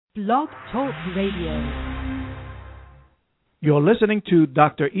Blog Talk Radio. You're listening to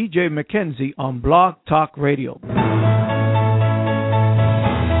Dr. E.J. McKenzie on Blog Talk Radio.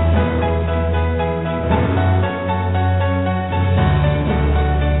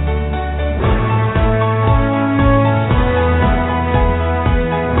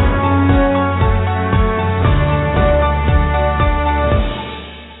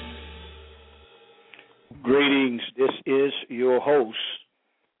 Greetings. This is your host,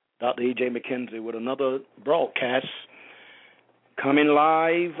 Dr. E.J. McKenzie, with another broadcast coming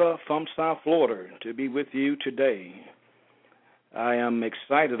live from South Florida to be with you today. I am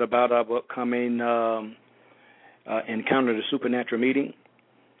excited about our upcoming Encounter the Supernatural meeting.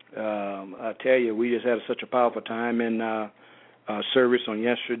 I tell you, we just had such a powerful time in our service on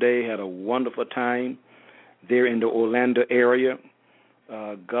yesterday. Had a wonderful time there in the Orlando area.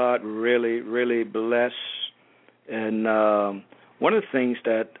 God really blessed. And one of the things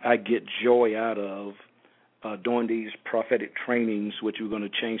that I get joy out of during these prophetic trainings, which we're going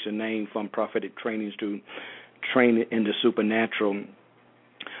to change the name from prophetic trainings to training in the supernatural,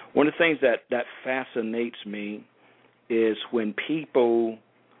 one of the things that fascinates me is when people,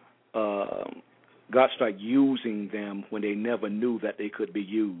 God start using them when they never knew that they could be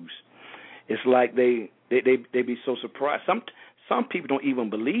used. It's like they be so surprised. Some people don't even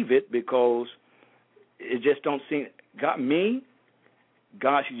believe it because it just don't seem,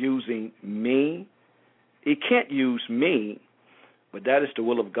 God's using me. He can't use me, but that is the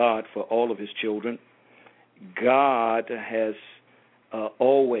will of God for all of his children. God has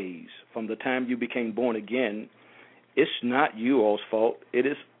always, from the time you became born again, it's not you all's fault. It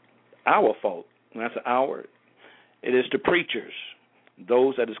is our fault. When I say our, it is the preachers,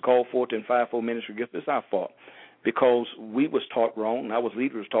 those that is called forth in fivefold ministry gift. It's our fault because we was taught wrong. Our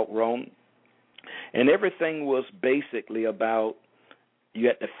leaders taught wrong. And everything was basically about you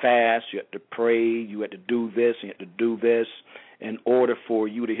had to fast, you had to pray, you had to do this, you had to do this in order for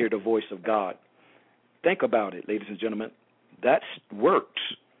you to hear the voice of God. Think about it, ladies and gentlemen. That works.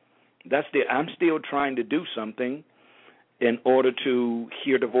 I'm still trying to do something in order to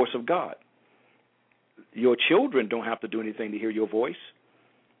hear the voice of God. Your children don't have to do anything to hear your voice.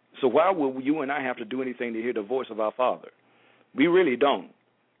 So why will you and I have to do anything to hear the voice of our Father? We really don't.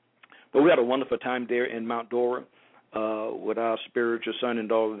 But we had a wonderful time there in Mount Dora with our spiritual son and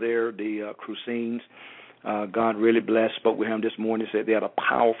daughter there, the Crucines. God really blessed. Spoke with him this morning. Said they had a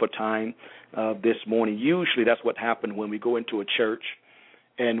powerful time this morning. Usually that's what happens when we go into a church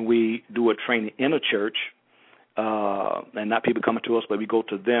and we do a training in a church, and not people coming to us, but we go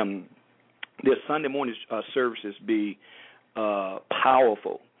to them. Their Sunday morning services be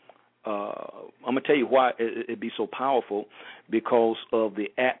powerful. I'm going to tell you why it'd be so powerful, because of the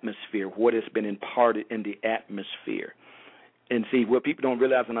atmosphere, what has been imparted in the atmosphere. And see, what people don't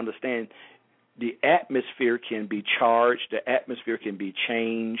realize and understand, the atmosphere can be charged, the atmosphere can be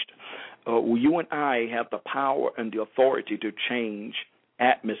changed. You and I have the power and the authority to change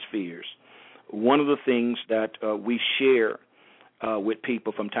atmospheres. One of the things that we share with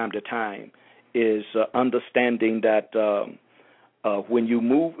people from time to time is understanding that when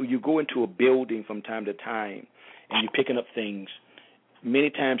you go into a building from time to time and you're picking up things, many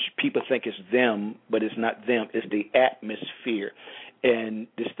times people think it's them, but it's not them. It's the atmosphere. And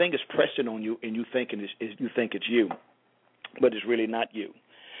this thing is pressing on you, and you think it's you, but it's really not you.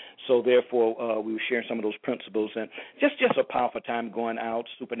 So therefore, we were sharing some of those principles, and just a powerful time going out,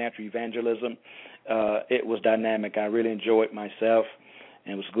 supernatural evangelism. It was dynamic. I really enjoyed myself,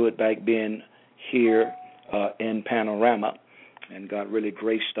 and it was good back being here in Panorama. And God really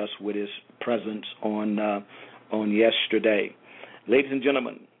graced us with his presence on yesterday. Ladies and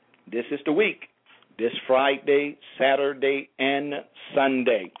gentlemen, this is the week. This Friday, Saturday, and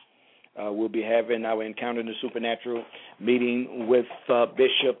Sunday, we'll be having our Encounter in the Supernatural meeting with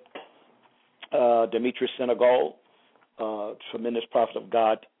Bishop Demetrius Senegal, tremendous prophet of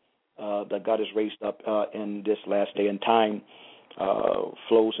God that God has raised up in this last day and time,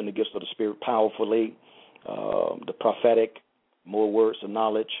 flows in the gifts of the Spirit powerfully, the prophetic, more words of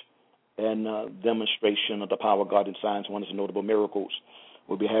knowledge, and demonstration of the power of God in signs, wonders, and notable miracles.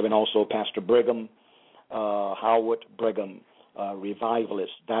 We'll be having also Pastor Brigham, Howard Brigham,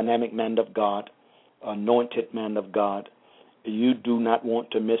 revivalist, dynamic man of God, anointed man of God. You do not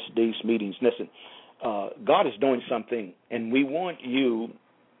want to miss these meetings. Listen, God is doing something, and we want you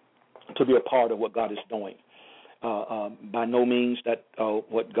to be a part of what God is doing. By no means that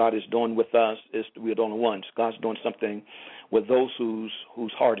what God is doing with us is we're the only ones. God's doing something with those whose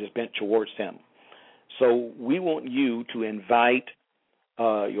heart is bent towards him. So we want you to invite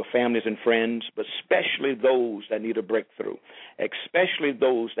your families and friends, but especially those that need a breakthrough, especially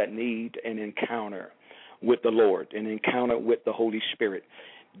those that need an encounter with the Lord, an encounter with the Holy Spirit,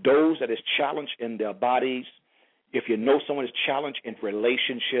 those that is challenged in their bodies. If you know someone is challenged in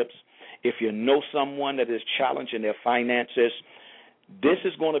relationships, if you know someone that is challenged in their finances, this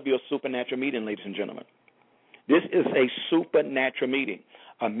is going to be a supernatural meeting, ladies and gentlemen. This is a supernatural meeting.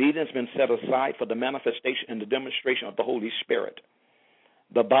 A meeting has been set aside for the manifestation and the demonstration of the Holy Spirit.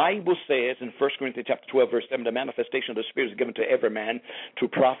 The Bible says in 1 Corinthians chapter 12, verse 7, the manifestation of the Spirit is given to every man to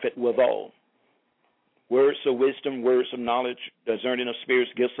profit withal. Words of wisdom, words of knowledge, discerning of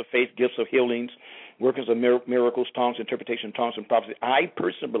spirits, gifts of faith, gifts of healings, workers of miracles, tongues, interpretation of tongues, and prophecy. I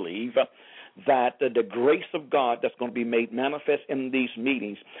personally believe that the grace of God that's going to be made manifest in these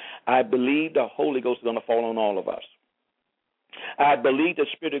meetings, I believe the Holy Ghost is going to fall on all of us. I believe the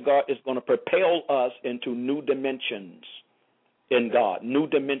Spirit of God is going to propel us into new dimensions in God, new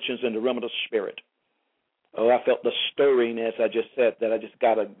dimensions in the realm of the Spirit. Oh, I felt the stirring, as I just said, that I just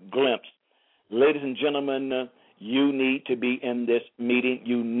got a glimpse. Ladies and gentlemen, you need to be in this meeting.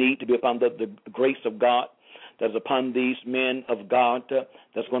 You need to be upon the grace of God that's upon these men of God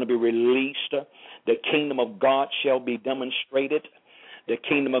that's going to be released. The kingdom of God shall be demonstrated. The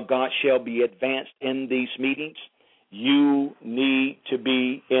kingdom of God shall be advanced in these meetings. You need to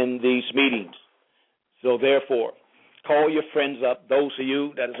be in these meetings. So therefore, call your friends up. Those of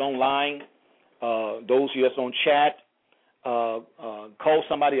you that is online, those of you that's on chat, call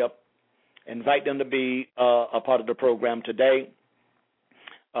somebody up. Invite them to be a part of the program today.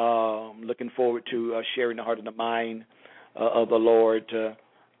 Looking forward to sharing the heart and the mind of the Lord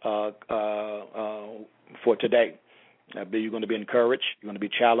for today. I believe you're going to be encouraged. You're going to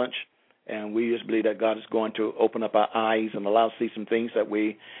be challenged. And we just believe that God is going to open up our eyes and allow us to see some things that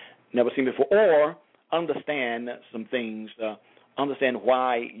we never seen before, or understand some things, understand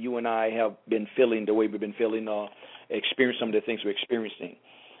why you and I have been feeling the way we've been feeling, experience some of the things we're experiencing.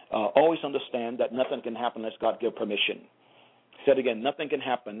 Always understand that nothing can happen unless God give permission. Said again, nothing can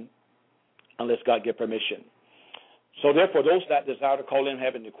happen unless God give permission. So therefore, those that desire to call in,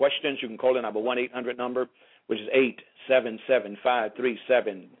 have any questions, you can call in our 1-800 number, which is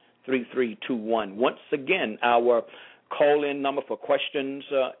 877-537-3321. Once again, our call-in number for questions,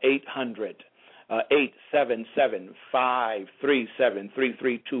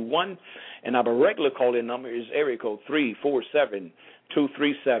 800-877-537-3321. And our regular call-in number is area code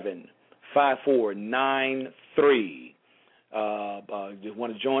 347-237-5493. You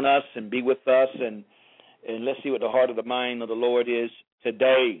want to join us and be with us, and let's see what the heart of the mind of the Lord is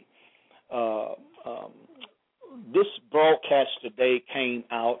today. This broadcast today came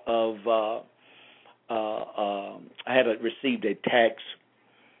out of, I had received a text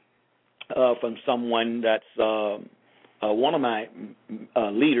from someone that's one of my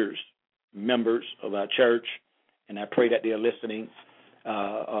leaders, members of our church, and I pray that they're listening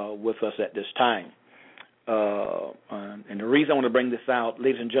with us at this time. And the reason I want to bring this out,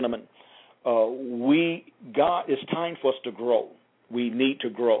 ladies and gentlemen, it's time for us to grow. We need to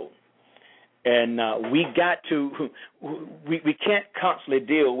grow. And we can't constantly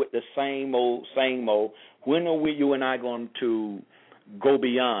deal with the same old. When are you and I going to go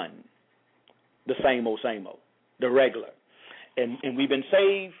beyond the same old, the regular? And we've been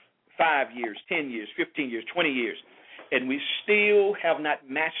saved 5 years, 10 years, 15 years, 20 years, and we still have not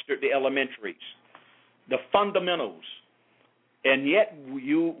mastered the elementaries, the fundamentals. And yet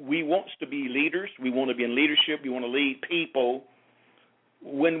we want to be leaders. We want to be in leadership. We want to lead people.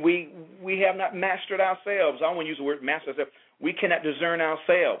 When we have not mastered ourselves, I don't want to use the word master ourselves, we cannot discern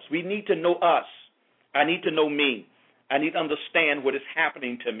ourselves. We need to know us. I need to know me. I need to understand what is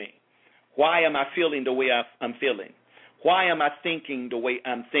happening to me. Why am I feeling the way I'm feeling? Why am I thinking the way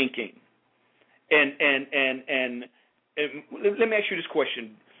I'm thinking? And let me ask you this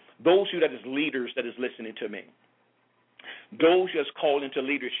question. Those of you that is leaders that is listening to me, those that's called into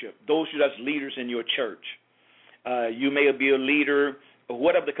leadership, those of you that's leaders in your church, you may be a leader, or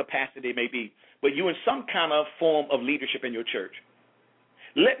whatever the capacity may be, but you in some kind of form of leadership in your church.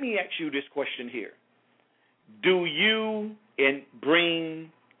 Let me ask you this question here. Do you bring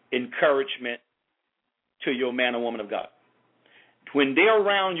encouragement to your man or woman of God? When they're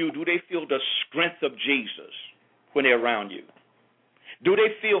around you, do they feel the strength of Jesus when they're around you? Do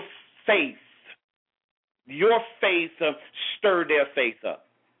they feel faith? Your faith stir their faith up.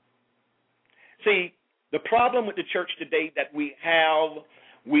 See, the problem with the church today that we have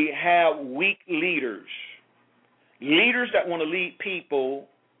weak leaders that want to lead people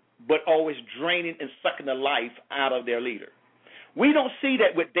but always draining and sucking the life out of their leader. We don't see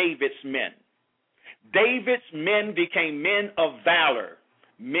that with David's men. David's men became men of valor.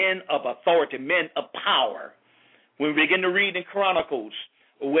 men of authority, men of power. When we begin to read in Chronicles,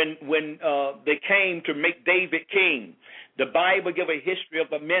 when they came to make David king, the Bible gives a history of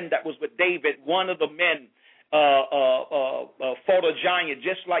the men that was with David. One of the men fought a giant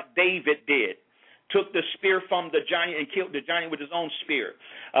just like David did. Took the spear from the giant and killed the giant with his own spear.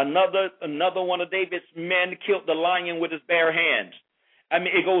 Another one of David's men killed the lion with his bare hands. I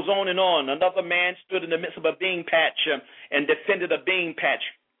mean, it goes on and on. Another man stood in the midst of a bean patch and defended a bean patch.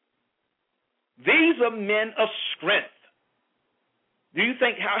 These are men of strength. Do you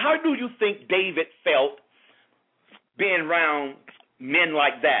think how do you think David felt being around men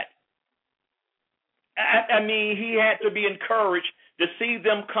like that? I mean, he had to be encouraged to see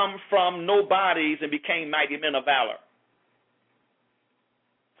them come from nobodies and became mighty men of valor.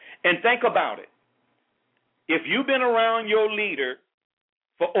 And think about it. If you've been around your leader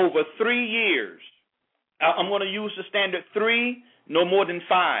for over 3 years, I'm going to use the standard 3, no more than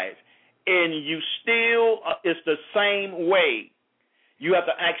 5, and you still, it's the same way, you have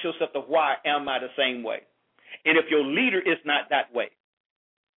to ask yourself, why am I the same way? And if your leader is not that way,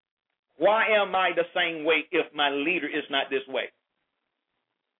 why am I the same way if my leader is not this way?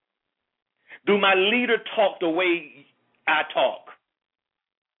 Do my leader talk the way I talk?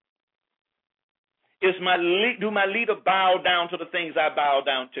 Do my leader bow down to the things I bow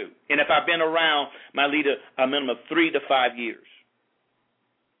down to? And if I've been around my leader a minimum of 3 to 5 years,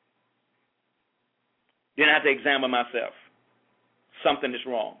 then I have to examine myself. Something is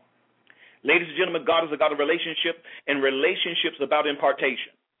wrong. Ladies and gentlemen, God is a God of relationship, and relationships about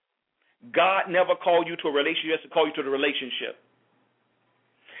impartation. God never called you to a relationship, he has to call you to the relationship.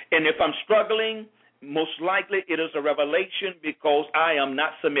 And if I'm struggling, most likely it is a revelation because I am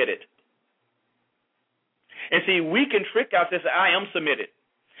not submitted. And see, we can trick ourselves and say, I am submitted.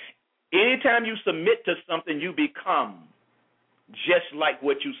 Anytime you submit to something, you become just like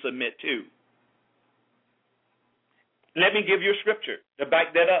what you submit to. Let me give you a scripture to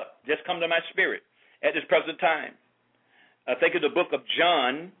back that up. Just come to my spirit at this present time. I think of the book of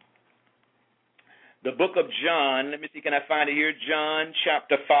John. The book of John, let me see, can I find it here? John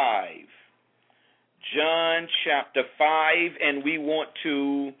chapter 5. John chapter 5, and we want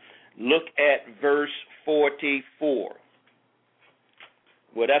to look at verse 44.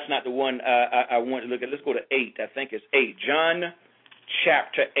 Well, that's not the one I want to look at. Let's go to 8. I think it's 8. John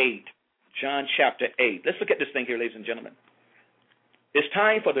chapter 8. John chapter 8. Let's look at this thing here, ladies and gentlemen. It's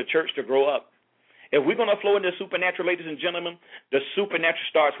time for the church to grow up. If we're going to flow into the supernatural, ladies and gentlemen, the supernatural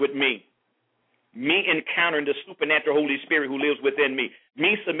starts with me. Me encountering the supernatural Holy Spirit who lives within me.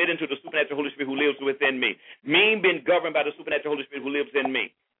 Me submitting to the supernatural Holy Spirit who lives within me. Me being governed by the supernatural Holy Spirit who lives in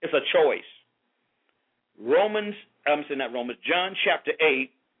me. It's a choice. John chapter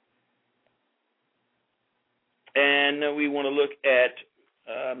 8. And we want to look at,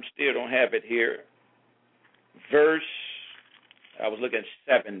 still don't have it here. I was looking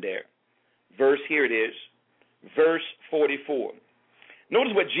at 7 there. Here it is. Verse 44.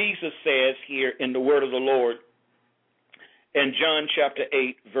 Notice what Jesus says here in the word of the Lord in John chapter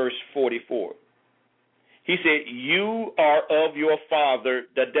 8, verse 44. He said, you are of your father,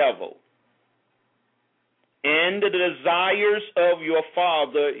 the devil, and the desires of your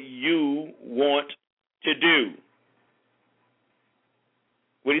father you want to do.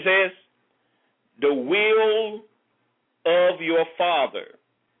 What he says? The will of your father,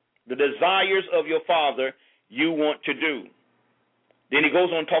 the desires of your father you want to do. Then he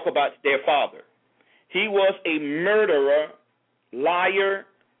goes on to talk about their father. He was a murderer, liar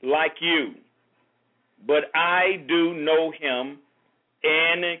like you, but I do know him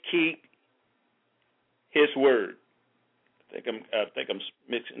and keep his word. I think I'm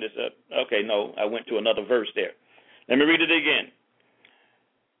mixing this up. Okay, no, I went to another verse there. Let me read it again.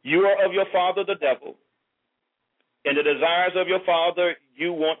 You are of your father the devil, and the desires of your father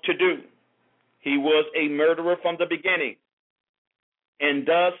you want to do. He was a murderer from the beginning, and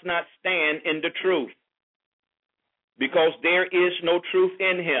does not stand in the truth, because there is no truth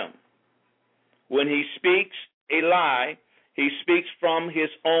in him. When he speaks a lie, he speaks from his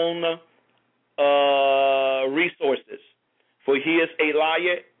own resources, for he is a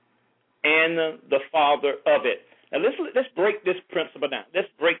liar and the father of it. Now let's break this principle down. Let's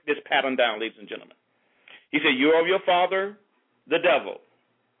break this pattern down, ladies and gentlemen. He said, you are of your father, the devil,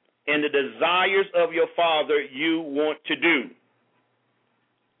 and the desires of your father you want to do.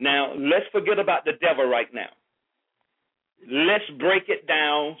 Now, let's forget about the devil right now. Let's break it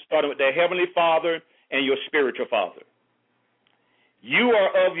down, starting with the heavenly Father and your spiritual father. You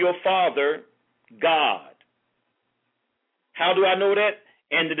are of your father, God. How do I know that?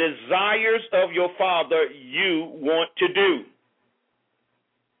 And the desires of your father you want to do.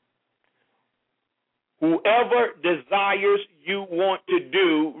 Whoever desires you want to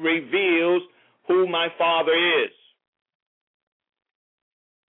do reveals who my Father is.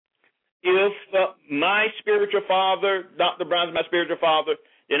 If my spiritual father, Dr. Brown is my spiritual father,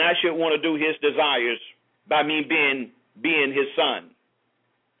 then I should want to do his desires by me being his son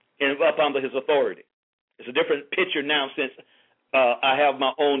and up under his authority. It's a different picture now since I have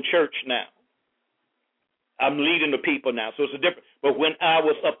my own church now. I'm leading the people now, so it's a different. But when I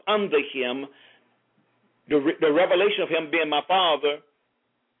was up under him, the revelation of him being my father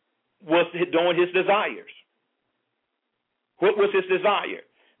was doing his desires. What was his desire?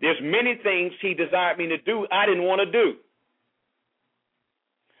 There's many things he desired me to do I didn't want to do.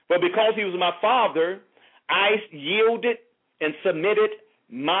 But because he was my father, I yielded and submitted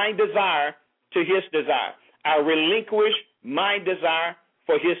my desire to his desire. I relinquished my desire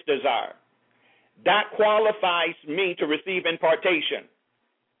for his desire. That qualifies me to receive impartation.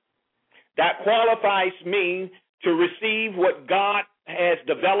 That qualifies me to receive what God has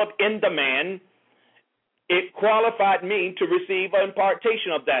developed in the man. It qualified me to receive an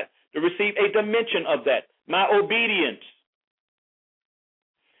impartation of that, to receive a dimension of that, my obedience.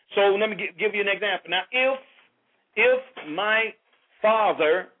 So let me give you an example. Now, if my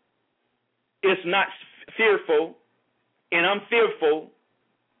father is not fearful and I'm fearful,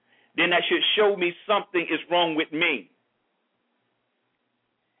 then that should show me something is wrong with me.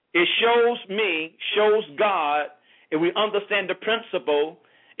 It shows God, and we understand the principle.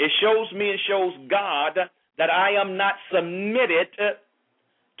 It shows me and shows God that I am not submitted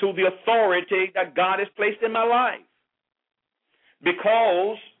to the authority that God has placed in my life.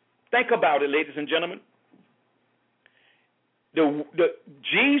 Because, think about it, ladies and gentlemen.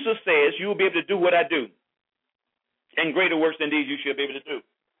 Jesus says you will be able to do what I do, and greater works than these you should be able to do.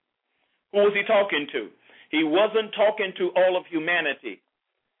 Who was he talking to? He wasn't talking to all of humanity.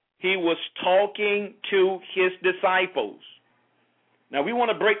 He was talking to his disciples. Now, we want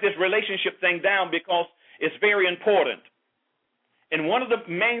to break this relationship thing down because it's very important. And one of the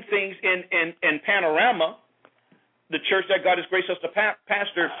main things in Panorama, the church that God has graced us to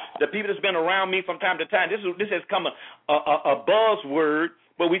pastor, the people that's been around me from time to time, this has come a buzzword,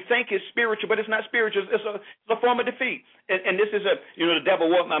 but we think it's spiritual, but it's not spiritual. It's a form of defeat. And this is the devil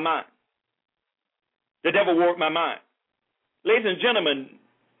warped my mind. The devil warped my mind. Ladies and gentlemen,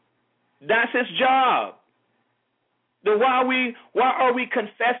 that's his job. Then why are we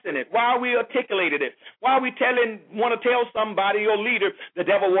confessing it? Why are we articulating it? Why are we want to tell somebody, your leader, the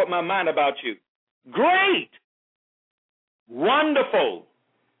devil warped my mind about you? Great. Wonderful.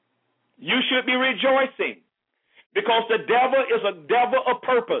 You should be rejoicing because the devil is a devil of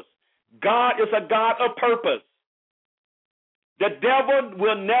purpose. God is a God of purpose. The devil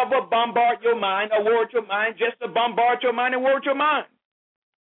will never bombard your mind or word your mind just to bombard your mind and word your mind.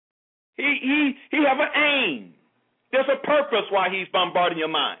 He have an aim. There's a purpose why he's bombarding your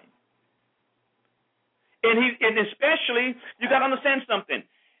mind. And especially, you got to understand something.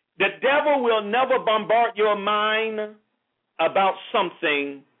 The devil will never bombard your mind about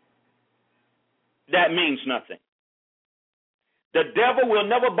something that means nothing. The devil will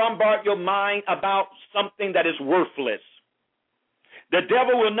never bombard your mind about something that is worthless. The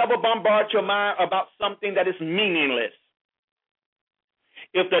devil will never bombard your mind about something that is meaningless.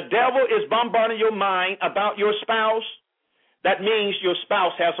 If the devil is bombarding your mind about your spouse, that means your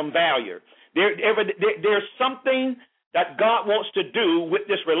spouse has some value. There's something that God wants to do with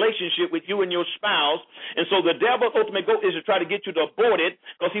this relationship with you and your spouse. And so the devil's ultimate goal is to try to get you to abort it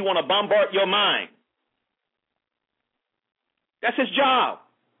because he want to bombard your mind. That's his job.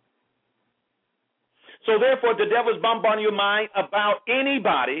 So therefore, the devil is bombarding your mind about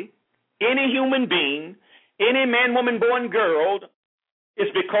anybody, any human being, any man, woman, boy, and girl.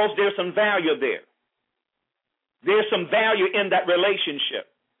 It's because there's some value there. There's some value in that relationship.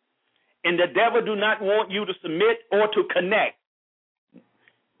 And the devil do not want you to submit or to connect.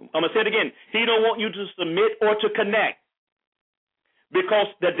 I'm going to say it again. He don't want you to submit or to connect. Because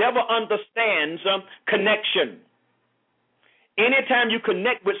the devil understands connection. Anytime you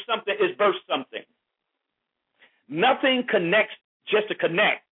connect with something, it's birth something. Nothing connects just to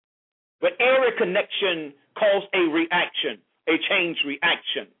connect. But every connection causes a reaction, a change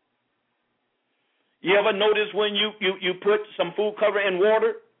reaction. You ever notice when you put some food cover in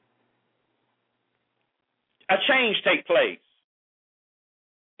water? A change takes place.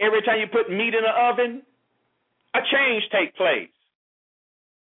 Every time you put meat in the oven, a change takes place.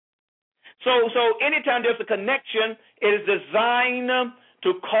 So anytime there's a connection, it is designed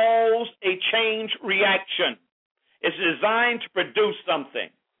to cause a change reaction. It's designed to produce something.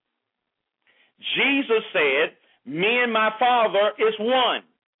 Jesus said, me and my Father is one.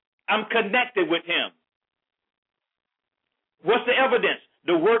 I'm connected with him. What's the evidence?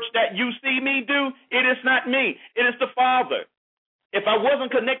 The works that you see me do, it is not me. It is the Father. If I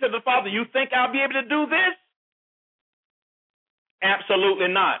wasn't connected to the Father, you think I'll be able to do this? Absolutely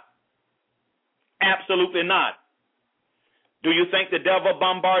not. Absolutely not. Do you think the devil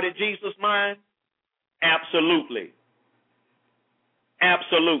bombarded Jesus' mind? Absolutely.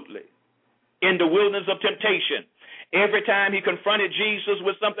 Absolutely. In the wilderness of temptation, every time he confronted Jesus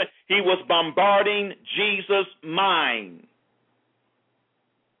with something, he was bombarding Jesus' mind.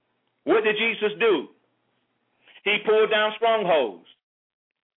 What did Jesus do? He pulled down strongholds.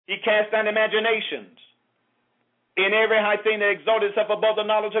 He cast down imaginations in every high thing that exalted itself above the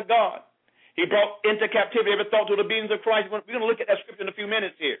knowledge of God. He brought into captivity every thought to the obedience of Christ. We're going to look at that scripture in a few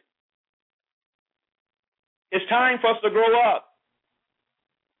minutes here. It's time for us to grow up.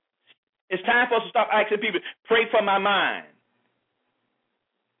 It's time for us to stop asking people, pray for my mind.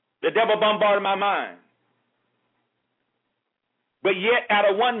 The devil bombarded my mind. But yet, out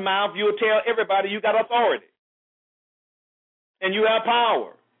of one mouth, you'll tell everybody you got authority. And you have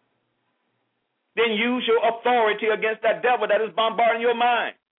power. Then use your authority against that devil that is bombarding your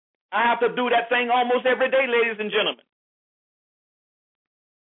mind. I have to do that thing almost every day, ladies and gentlemen.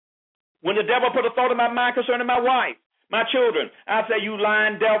 When the devil put a thought in my mind concerning my wife, my children, I say, you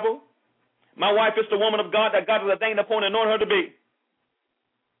lying devil. My wife is the woman of God that God has ordained upon and anointed her to be.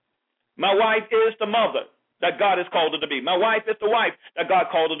 My wife is the mother that God has called her to be. My wife is the wife that God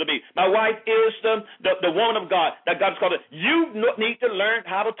called her to be. My wife is the woman of God that God has called her. You need to learn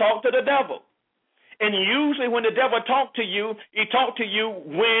how to talk to the devil. And usually when the devil talks to you, he talks to you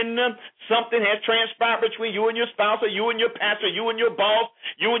when something has transpired between you and your spouse, or you and your pastor, you and your boss,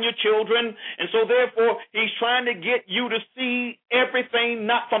 you and your children. And so therefore, he's trying to get you to see everything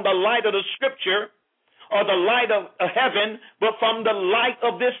not from the light of the scripture or the light of heaven, but from the light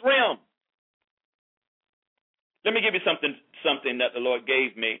of this realm. Let me give you something that the Lord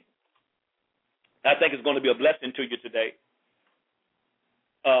gave me. I think it's going to be a blessing to you today.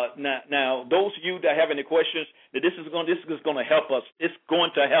 Now, those of you that have any questions, that this is going to help us. It's going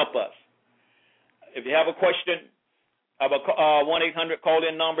to help us. If you have a question, our 1-800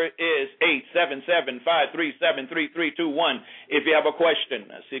 call-in number is 877-537-3321. If you have a question,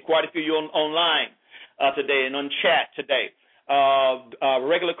 I see quite a few of you online today and on chat today.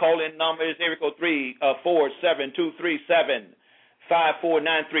 Regular call-in number is area code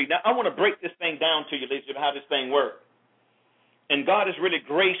 347-237-5493. Now, I want to break this thing down to you, ladies, of how this thing works. And God has really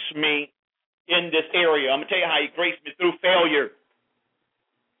graced me in this area. I'm going to tell you how he graced me through failure,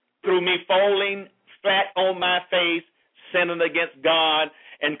 through me falling flat on my face, sinning against God,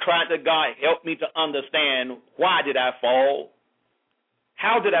 and crying to God, help me to understand, why did I fall?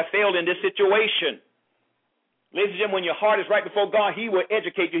 How did I fail in this situation? Ladies and gentlemen, when your heart is right before God, he will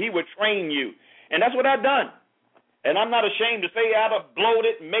educate you. He will train you. And that's what I've done. And I'm not ashamed to say I've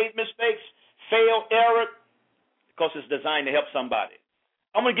bloated, made mistakes, failed, erred, because it's designed to help somebody.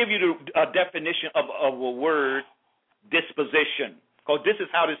 I'm going to give you a definition of a word, disposition, because this is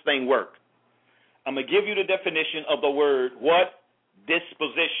how this thing works. I'm going to give you the definition of the word, what?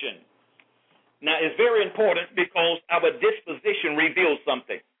 Disposition. Now, it's very important because our disposition reveals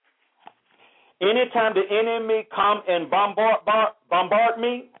something. Anytime the enemy come and bombard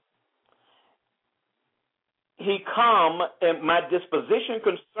me, he come and my disposition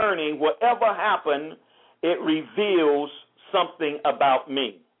concerning whatever happened, it reveals something about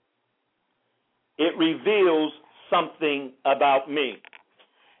me. It reveals something about me.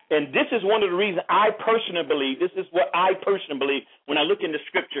 And this is one of the reasons I personally believe, this is what I personally believe when I look into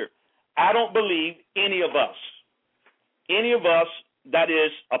Scripture. I don't believe any of us that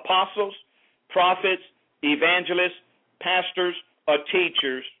is apostles, prophets, evangelists, pastors, or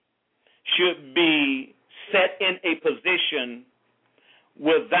teachers should be set in a position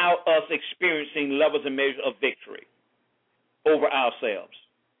without us experiencing levels and measures of victory over ourselves.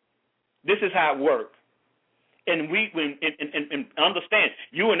 This is how it works. And we understand,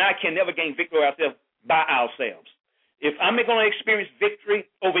 you and I can never gain victory over ourselves by ourselves. If I'm going to experience victory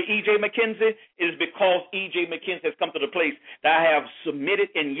over E.J. McKenzie, it is because E.J. McKenzie has come to the place that I have submitted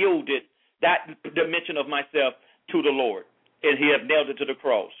and yielded that dimension of myself to the Lord. And he has nailed it to the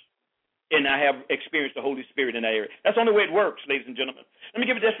cross. And I have experienced the Holy Spirit in that area. That's the only way it works, ladies and gentlemen. Let me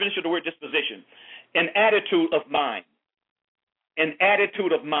give you a definition of the word disposition. An attitude of mind. An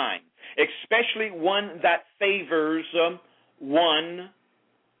attitude of mind, especially one that favors one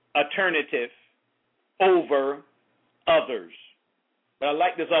alternative over others. But I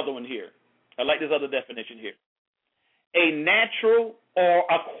like this other one here. I like this other definition here. A natural or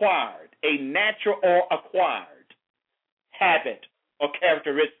acquired habit or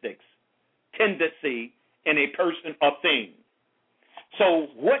characteristics, tendency in a person or thing. So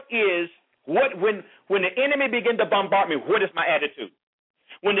when the enemy begin to bombard me, what is my attitude?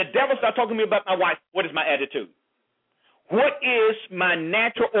 When the devil starts talking to me about my wife, what is my attitude? What is my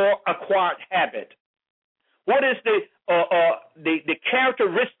natural or acquired habit? What is the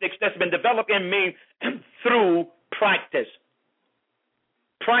characteristics that's been developed in me through practice?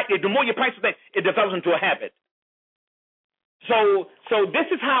 The more you practice things, it develops into a habit. So this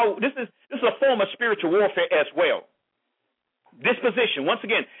is a form of spiritual warfare as well. Disposition, once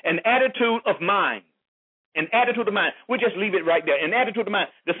again, an attitude of mind. An attitude of mind. We'll just leave it right there. An attitude of mind.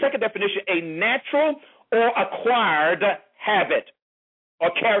 The second definition, a natural or acquired habit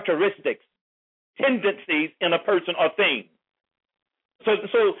or characteristics, tendencies in a person or thing.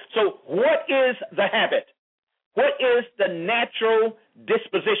 So what is the habit? What is the natural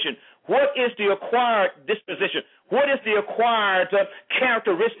disposition? What is the acquired disposition? What is the acquired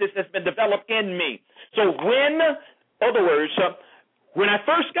characteristics that's been developed in me? So when I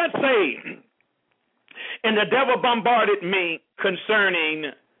first got saved and the devil bombarded me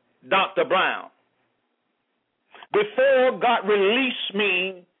concerning Dr. Brown, before God released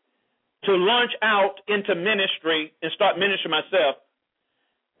me to launch out into ministry and start ministering myself,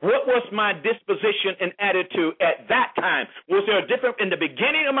 what was my disposition and attitude at that time? Was there a difference in the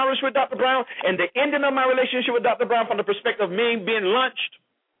beginning of my relationship with Dr. Brown and the ending of my relationship with Dr. Brown from the perspective of me being launched?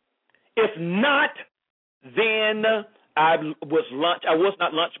 If not, then I was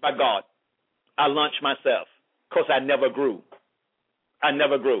not launched by God. I launched myself because I never grew.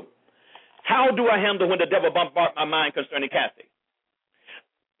 How do I handle when the devil bombards my mind concerning Kathy?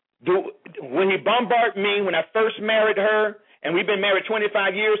 When he bombarded me when I first married her, and we've been married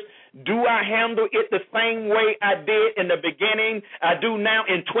 25 years, do I handle it the same way I did in the beginning, I do now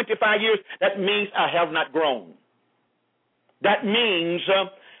in 25 years? That means I have not grown. That means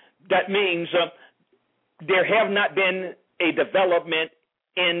there have not been a development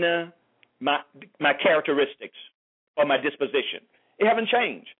in my characteristics or my disposition. It haven't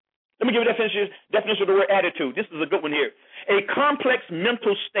changed. Let me give you a definition of the word attitude. This is a good one here. A complex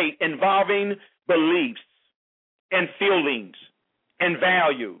mental state involving beliefs and feelings and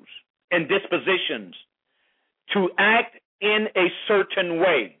values and dispositions to act in a certain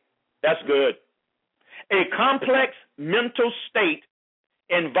way. That's good. A complex mental state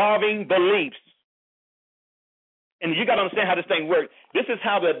involving beliefs. And you got to understand how this thing works. This is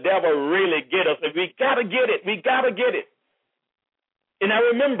how the devil really get us. We got to get it. And I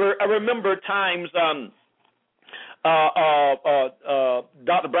remember times Dr.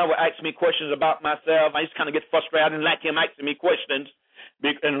 Brown would ask me questions about myself. I used to kind of get frustrated. I didn't like him asking me questions.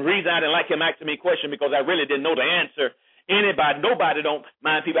 And the reason I didn't like him asking me questions because I really didn't know the answer. Nobody don't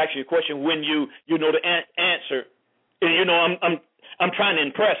mind people asking you a question when you know the answer. And, you know, I'm trying to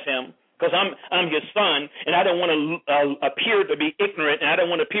impress him because I'm his son, and I don't want to appear to be ignorant, and I don't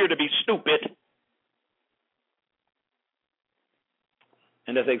want to appear to be stupid.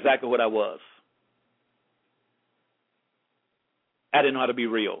 And that's exactly what I was. I didn't know how to be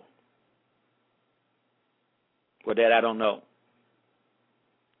real. Well, Dad, I don't know.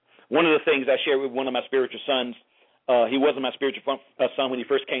 One of the things I shared with one of my spiritual sons, he wasn't my spiritual son when he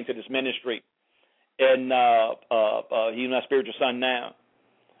first came to this ministry, and he's my spiritual son now.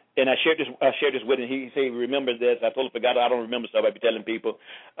 And I shared this with him. He said, "Remember this." I totally forgot. I don't remember stuff I be telling people.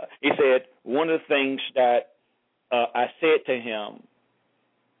 He said one of the things that I said to him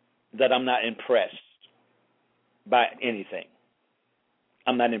that I'm not impressed by anything.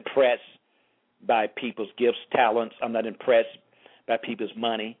 I'm not impressed by people's gifts, talents. I'm not impressed by people's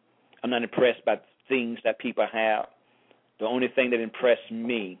money. I'm not impressed by things that people have. The only thing that impressed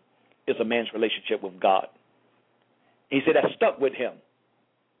me is a man's relationship with God. He said that stuck with him.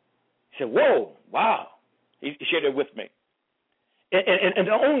 He said, "Whoa, wow." He shared it with me. And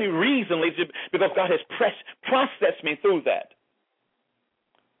the only reason is because God has processed me through that.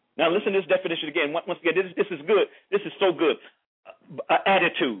 Now listen to this definition again. Once again, this is good. This is so good.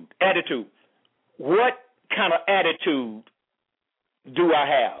 Attitude. What kind of attitude do I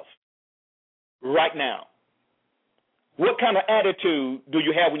have right now? What kind of attitude do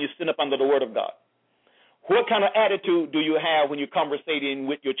you have when you stand up under the Word of God? What kind of attitude do you have when you're conversating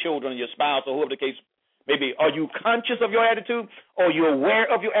with your children, your spouse, or whoever the case may be? Are you conscious of your attitude? Or are you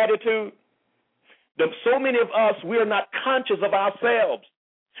aware of your attitude? So many of us, we are not conscious of ourselves.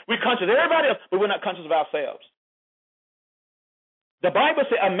 We're conscious of everybody else, but we're not conscious of ourselves. The Bible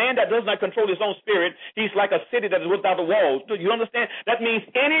says a man that does not control his own spirit, he's like a city that is without the walls. Do you understand? That means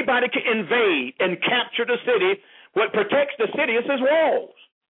anybody can invade and capture the city. What protects the city is his walls.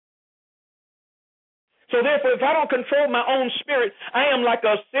 So therefore, if I don't control my own spirit, I am like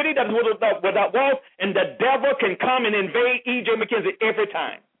a city that's without walls, and the devil can come and invade E.J. McKenzie every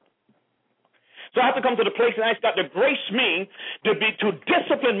time. So I have to come to the place and ask God to grace me to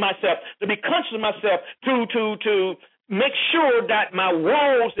discipline myself, to be conscious of myself, to make sure that my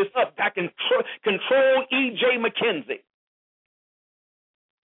walls is up. I can control E.J. McKenzie.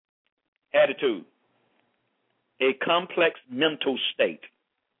 Attitude. A complex mental state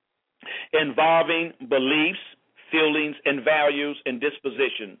involving beliefs, feelings, and values and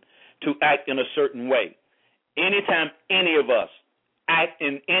disposition to act in a certain way. Anytime any of us act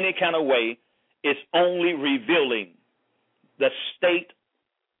in any kind of way, it's only revealing the state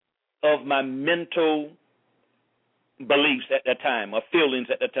of my mental beliefs at that time, or feelings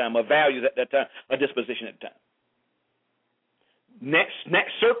at that time, or values at that time, or disposition at that time.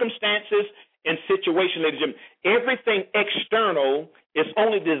 Next circumstances and situation, ladies and gentlemen, everything external is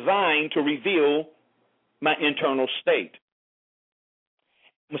only designed to reveal my internal state.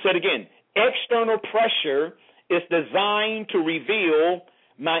 I'm going to say it again. External pressure is designed to reveal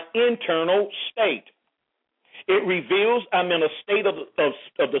my internal state. It reveals I'm in a state of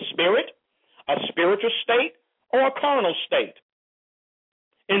the spirit, a spiritual state, or a carnal state.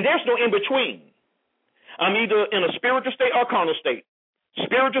 And there's no in between. I'm either in a spiritual state or carnal state.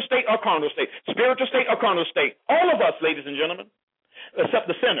 Spiritual state or carnal state. Spiritual state or carnal state. All of us, ladies and gentlemen, except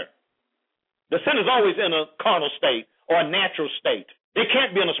the sinner. The sinner is always in a carnal state or a natural state. They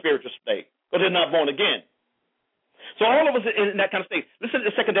can't be in a spiritual state because they're not born again. So all of us in that kind of state. Listen to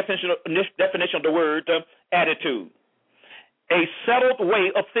the second definition of the word attitude. A settled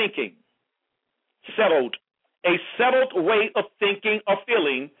way of thinking. Settled. A settled way of thinking or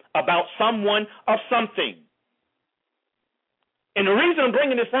feeling about someone or something. And the reason I'm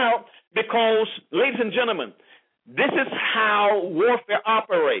bringing this out, because, ladies and gentlemen, this is how warfare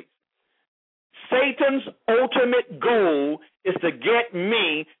operates. Satan's ultimate goal is to get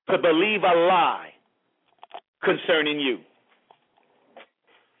me to believe a lie concerning you.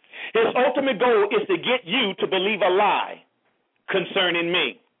 His ultimate goal is to get you to believe a lie concerning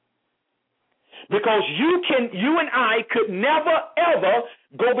me. Because you and I could never, ever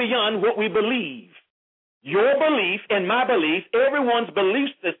go beyond what we believe. Your belief and my belief, everyone's belief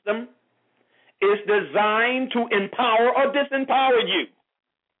system is designed to empower or disempower you.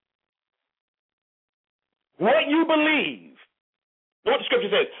 What you believe, what the scripture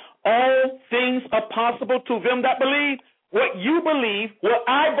says, all things are possible to them that believe. What you believe, what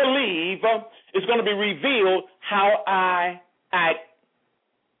I believe, is going to be revealed how I act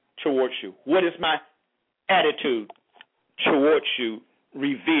towards you. What is my attitude towards you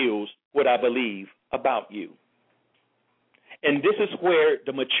reveals what I believe about you. And this is where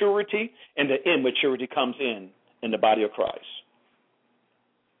the maturity and the immaturity comes in the body of Christ.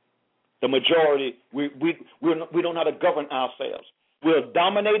 The majority, we don't know how to govern ourselves. We're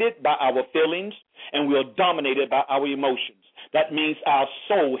dominated by our feelings, and we're dominated by our emotions. That means our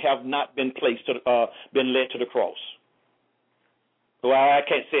soul have not been been led to the cross. Well, I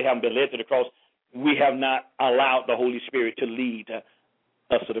can't say haven't been led to the cross. We have not allowed the Holy Spirit to lead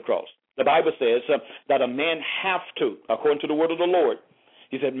us to the cross. The Bible says that a man have to, according to the word of the Lord,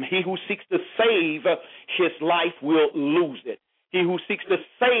 he said, he who seeks to save his life will lose it. He who seeks to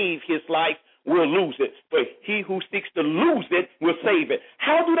save his life will lose it. But he who seeks to lose it will save it.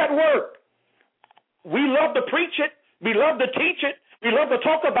 How do that work? We love to preach it. We love to teach it. We love to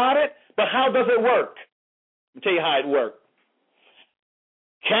talk about it. But how does it work? Let me tell you how it works.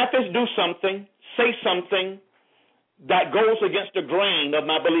 Catholics do something, say something that goes against the grain of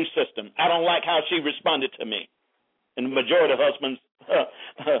my belief system. I don't like how she responded to me. And the majority of husbands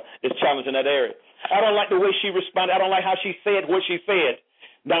is challenged in that area. I don't like the way she responded. I don't like how she said what she said.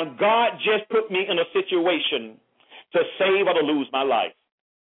 Now, God just put me in a situation to save or to lose my life.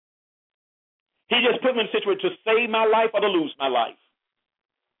 He just put me in a situation to save my life or to lose my life.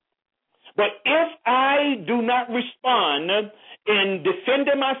 But if I do not respond in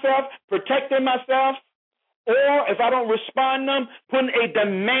defending myself, protecting myself, or if I don't respond, putting a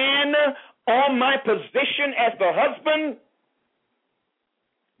demand on my position as the husband,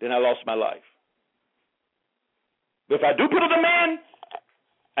 then I lost my life. But if I do put a demand,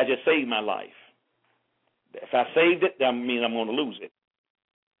 I just saved my life. If I saved it, that means I'm going to lose it.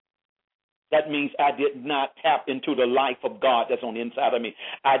 That means I did not tap into the life of God that's on the inside of me.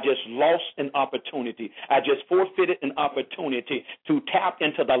 I just lost an opportunity. I just forfeited an opportunity to tap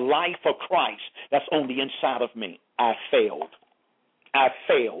into the life of Christ that's on the inside of me. I failed. I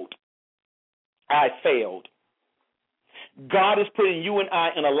failed. I failed. God is putting you and I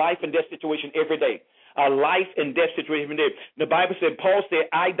in a life and death situation every day. a life and death situation there. The Bible said, Paul said,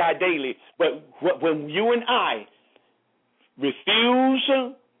 I die daily. But when you and I refuse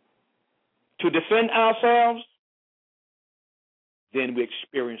to defend ourselves, then we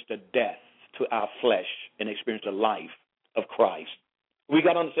experience the death to our flesh and experience the life of Christ. We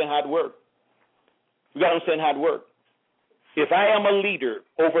got to understand how it works. We got to understand how it works. If I am a leader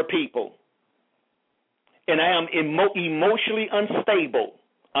over people and I am emotionally unstable,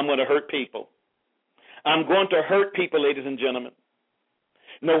 I'm going to hurt people. I'm going to hurt people, ladies and gentlemen.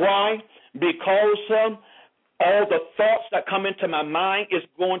 You know why? Because all the thoughts that come into my mind is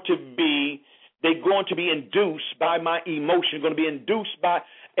going to be, they're going to be induced by my emotion, going to be induced by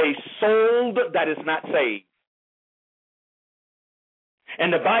a soul that is not saved.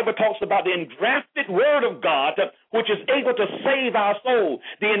 And the Bible talks about the engrafted word of God, which is able to save our soul.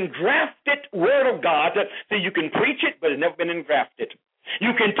 The engrafted word of God, so you can preach it, but it's never been engrafted.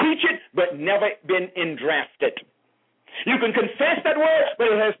 You can teach it, but never been engrafted. You can confess that word,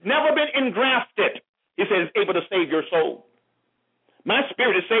 but it has never been engrafted. It says it's able to save your soul. My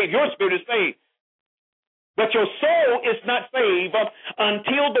spirit is saved. Your spirit is saved. But your soul is not saved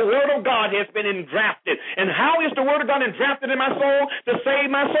until the word of God has been engrafted. And how is the word of God engrafted in my soul to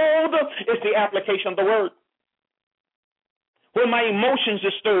save my soul? It's the application of the word. When my emotions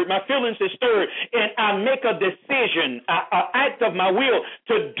are stirred, my feelings are stirred, and I make a decision, an act of my will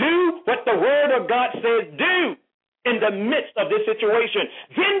to do what the word of God says do in the midst of this situation,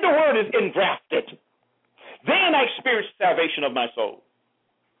 then the word is engrafted. Then I experience salvation of my soul.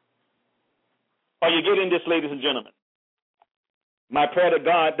 Are you getting this, ladies and gentlemen? My prayer to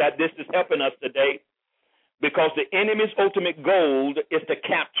God that this is helping us today, because the enemy's ultimate goal is to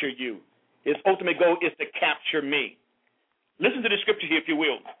capture you. His ultimate goal is to capture me. Listen to the scripture here, if you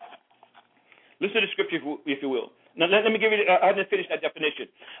will. Listen to the scripture, if you will. Now, let me give you, I didn't finish that definition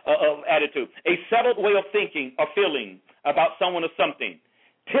of attitude. A settled way of thinking or feeling about someone or something.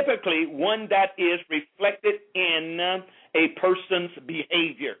 Typically, one that is reflected in a person's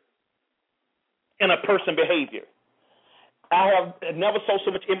behavior. In a person's behavior. I have never saw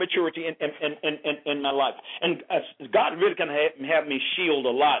so much immaturity in my life. And God really kind of had me shield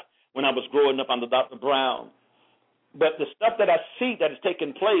a lot when I was growing up under Dr. Brown. But the stuff that I see that is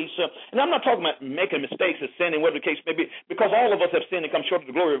taking place, and I'm not talking about making mistakes or sinning, whatever the case may be, because all of us have sinned and come short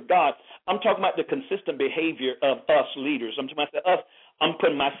of the glory of God. I'm talking about the consistent behavior of us leaders. I'm talking about us. I'm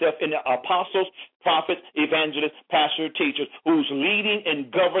putting myself in the apostles, prophets, evangelists, pastors, teachers, who's leading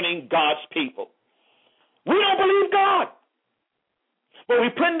and governing God's people. We don't believe God. But we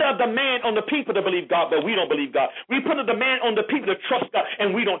put a demand on the people to believe God, but we don't believe God. We put a demand on the people to trust God,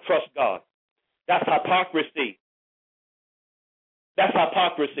 and we don't trust God. That's hypocrisy. That's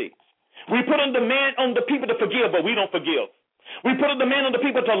hypocrisy. We put a demand on the people to forgive, but we don't forgive. We put a demand on the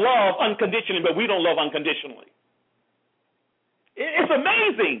people to love unconditionally, but we don't love unconditionally. It's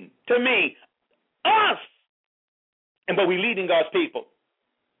amazing to me, us, but we leading God's people.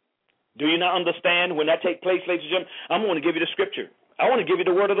 Do you not understand when that takes place, ladies and gentlemen? I'm going to give you the scripture. I want to give you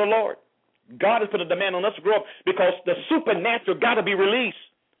the word of the Lord. God has put a demand on us to grow up because the supernatural got to be released.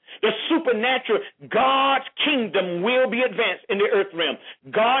 The supernatural, God's kingdom will be advanced in the earth realm.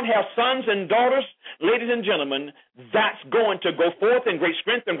 God has sons and daughters, ladies and gentlemen, that's going to go forth in great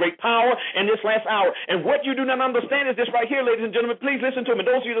strength and great power in this last hour. And what you do not understand is this right here, ladies and gentlemen. Please listen to me.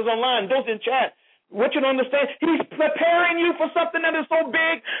 Those of you that's online, those in chat. What you don't understand, he's preparing you for something that is so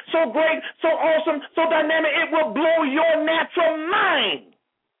big, so great, so awesome, so dynamic, it will blow your natural mind.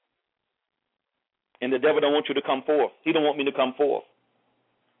 And the devil don't want you to come forth. He don't want me to come forth.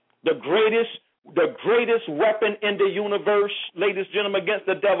 The greatest weapon in the universe, ladies and gentlemen, against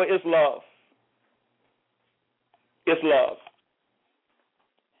the devil is love. It's love.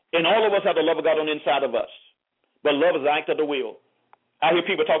 And all of us have the love of God on the inside of us. But love is the act of the will. I hear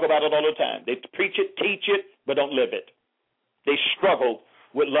people talk about it all the time. They preach it, teach it, but don't live it. They struggle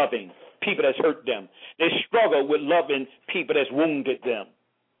with loving people that's hurt them. They struggle with loving people that's wounded them.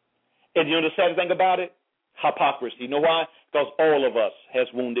 And you know the sad thing about it? Hypocrisy. You know why? Because all of us has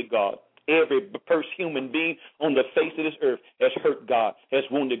wounded God. Every human being on the face of this earth has hurt God, has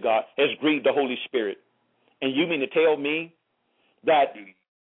wounded God, has grieved the Holy Spirit. And you mean to tell me that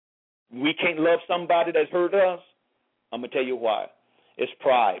we can't love somebody that's hurt us? I'm going to tell you why. It's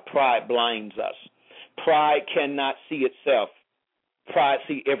pride. Pride blinds us. Pride cannot see itself. Pride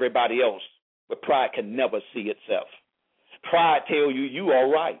see everybody else, but pride can never see itself. Pride tell you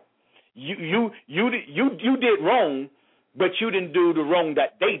all right. You did wrong, but you didn't do the wrong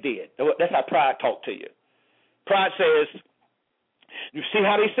that they did. That's how pride talk to you. Pride says, you see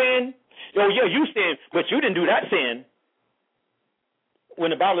how they sin? Oh, yeah, you sin, but you didn't do that sin.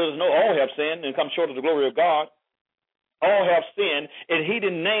 when the Bible doesn't know all have sinned and come short of the glory of God. All have sinned, and he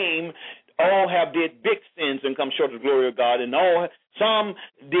didn't name all have did big sins and come short of the glory of God, and some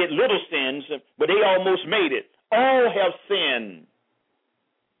did little sins, but they almost made it. All have sinned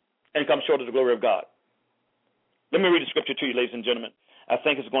and come short of the glory of God. Let me read the scripture to you, ladies and gentlemen. I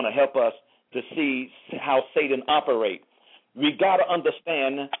think it's going to help us to see how Satan operates. We got to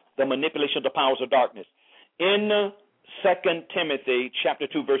understand the manipulation of the powers of darkness. In 2 Timothy chapter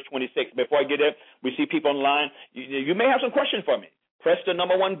 2, verse 26, before I get there, we see people online. You may have some questions for me. Press the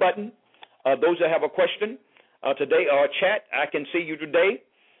number 1 button. Those that have a question today or chat, I can see you today.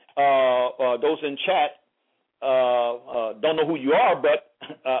 Those in chat don't know who you are, but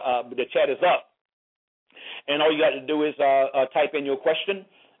the chat is up. And all you got to do is type in your question.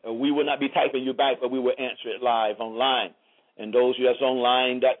 We will not be typing you back, but we will answer it live online. And those who are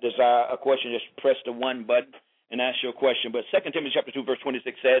online that desire a question, just press the 1 button and ask your question. But 2 Timothy chapter 2, verse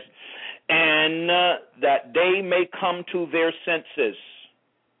 26 says, and that they may come to their senses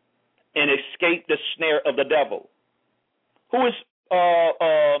and escape the snare of the devil. Who is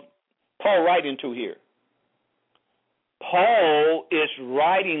Paul writing to here? Paul is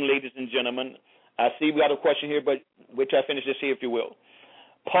writing, ladies and gentlemen. I see we got a question here, but wait till I finish this here, if you will.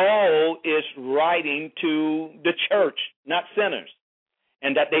 Paul is writing to the church, not sinners,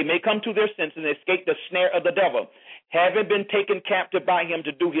 and that they may come to their senses and escape the snare of the devil, having been taken captive by him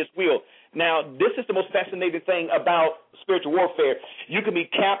to do his will. Now, this is the most fascinating thing about spiritual warfare. You can be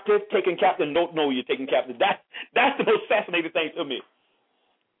captive, taken captive, and don't know you're taken captive. That's the most fascinating thing to me.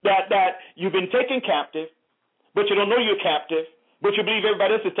 That you've been taken captive, but you don't know you're captive, but you believe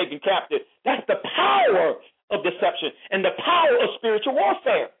everybody else is taken captive. That's the power of deception and the power of spiritual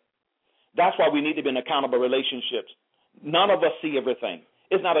warfare. That's why we need to be in accountable relationships. None of us see everything.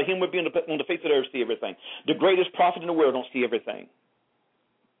 It's not a human being on the face of the earth see everything. The greatest prophet in the world don't see everything.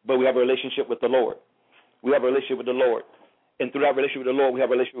 But we have a relationship with the Lord. We have a relationship with the Lord. And through that relationship with the Lord, we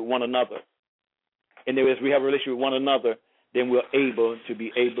have a relationship with one another. And as we have a relationship with one another, then we're able to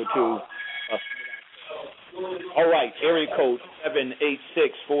be able to. All right, area code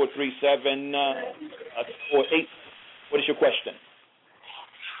 786-437-48. What is your question?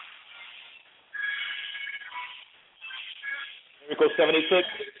 Area code 786.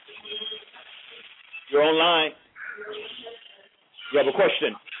 You're online. You have a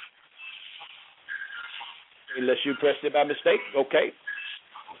question. Unless you pressed it by mistake, okay.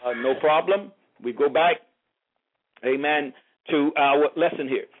 No problem. We go back, amen, to our lesson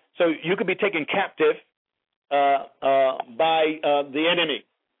here. So you could be taken captive by the enemy.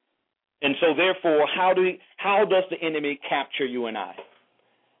 And so therefore, how does the enemy capture you and I?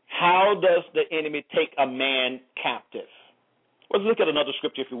 How does the enemy take a man captive? Let's look at another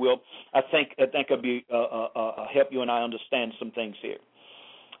scripture, if you will. I think it'll be help you and I understand some things here.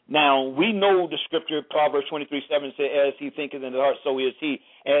 Now, we know the scripture, Proverbs 23:7 says, as he thinketh in the heart, so is he.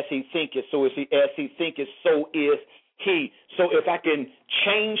 As he thinketh, so is he. As he thinketh, so is he. So if I can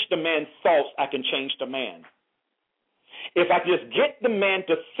change the man's thoughts, I can change the man. If I just get the man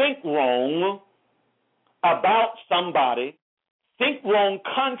to think wrong about somebody, think wrong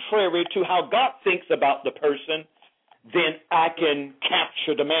contrary to how God thinks about the person, then I can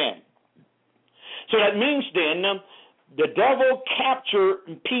capture the man. So that means then the devil captures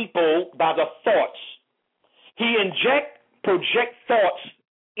people by the thoughts. He project thoughts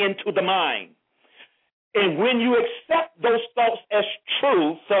into the mind. And when you accept those thoughts as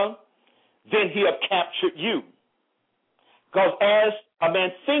truth, then he have captured you. Because as a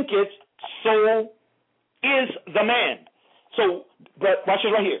man thinketh, so is the man. So, but watch it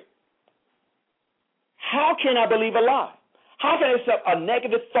right here. How can I believe a lie? How can I accept a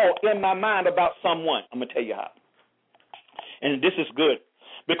negative thought in my mind about someone? I'm going to tell you how. And this is good.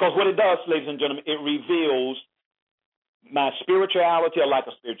 Because what it does, ladies and gentlemen, it reveals my spirituality or lack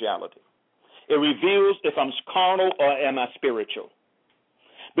of spirituality. It reveals if I'm carnal or am I spiritual.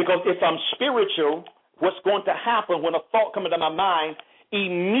 Because if I'm spiritual, what's going to happen when a thought comes into my mind,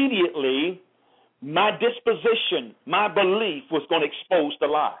 immediately my disposition, my belief was going to expose the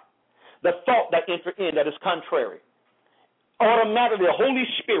lie. The thought that entered in that is contrary. Automatically, the Holy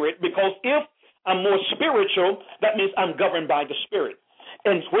Spirit, because if I'm more spiritual, that means I'm governed by the Spirit.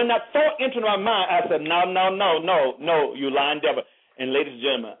 And when that thought entered my mind, I said, no, you lying devil. And ladies and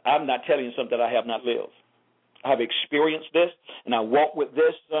gentlemen, I'm not telling you something that I have not lived. I have experienced this, and I walk with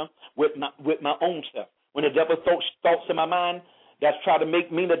this with my own self. When the devil thoughts in my mind, that's try to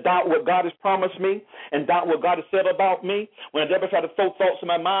make me to doubt what God has promised me and doubt what God has said about me. When the devil try to throw thoughts in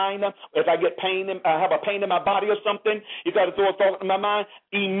my mind, if I get pain, I have a pain in my body or something, you got to throw a thought in my mind,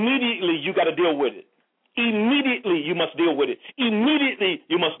 immediately you got to deal with it. Immediately you must deal with it. Immediately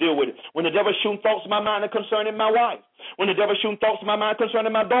you must deal with it. When the devil shooting thoughts in my mind concerning my wife, when the devil shooting thoughts in my mind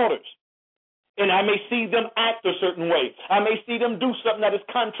concerning my daughters, and I may see them act a certain way, I may see them do something that is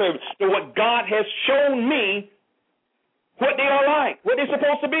contrary to what God has shown me what they are like, what they're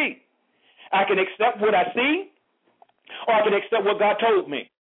supposed to be. I can accept what I see, or I can accept what God told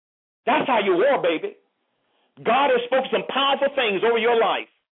me. That's how you war, baby. God has spoken some powerful things over your life.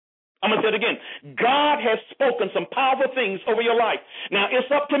 I'm going to say it again. God has spoken some powerful things over your life. Now,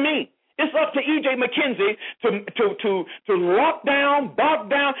 it's up to me. It's up to E.J. McKenzie to lock down, bog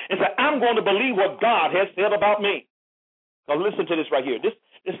down, and say, I'm going to believe what God has said about me. Now, listen to this right here. This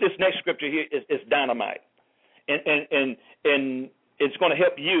next scripture here is dynamite. And it's going to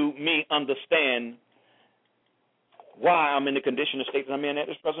help me understand why I'm in the condition of state that I'm in at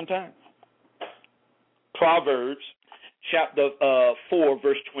this present time. Proverbs chapter 4,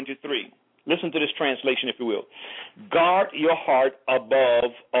 verse 23. Listen to this translation, if you will. Guard your heart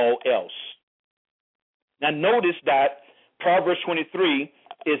above all else. Now, notice that Proverbs 23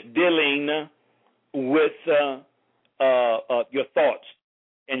 is dealing with your thoughts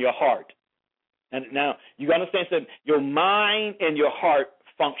and your heart. And now, you got to understand that your mind and your heart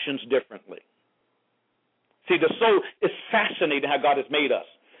functions differently. See, the soul is fascinating how God has made us.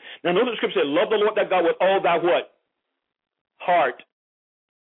 Now, notice the scripture says, love the Lord thy God with all thy what? Heart,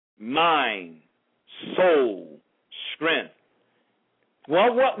 mind, soul, strength.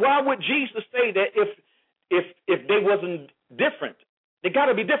 Well, why would Jesus say that if they wasn't different? They got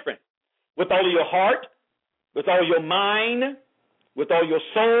to be different. With all of your heart, with all your mind, with all your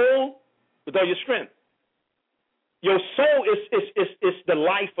soul, with all your strength. Your soul is the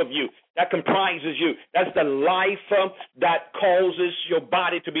life of you that comprises you. That's the life that causes your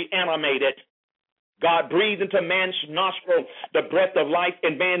body to be animated. God breathed into man's nostril the breath of life,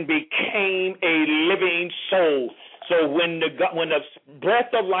 and man became a living soul. So when the breath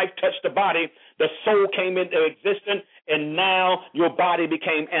of life touched the body, the soul came into existence, and now your body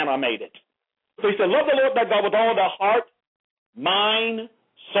became animated. So he said, love the Lord thy God with all thy heart, mind,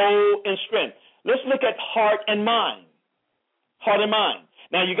 soul, and strength. Let's look at heart and mind. Heart and mind.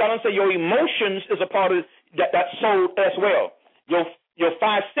 Now you got to say your emotions is a part of that soul as well. Your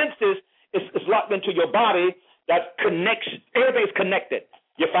five senses is locked into your body. That connects. Everything is connected.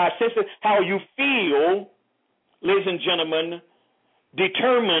 Your five senses, how you feel, ladies and gentlemen,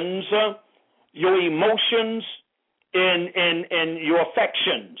 determines your emotions and your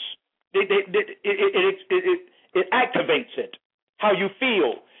affections. It activates it. How you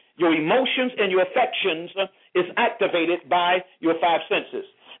feel, your emotions and your affections is activated by your five senses.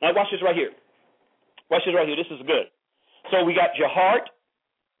 Now watch this right here. Watch this right here. This is good. So we got your heart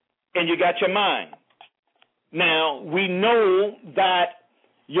and you got your mind. Now we know that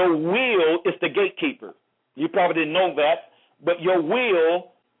your will is the gatekeeper. You probably didn't know that, but your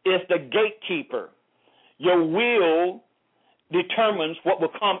will is the gatekeeper. Your will determines what will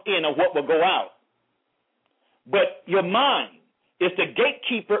come in or what will go out. But your mind is the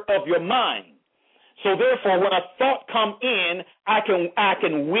gatekeeper of your mind. So therefore, when a thought come in, I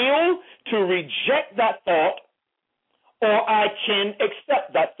can will to reject that thought, or I can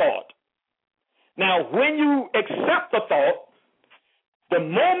accept that thought. Now, when you accept the thought, the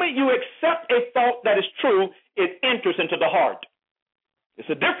moment you accept a thought that is true, it enters into the heart. It's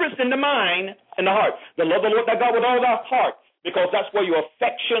a difference in the mind and the heart. The love of the Lord thy God with all thy heart, because that's where your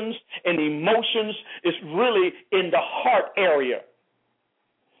affections and emotions is really in the heart area.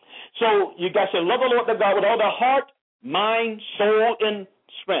 So you got to love the Lord thy God with all thy heart, mind, soul, and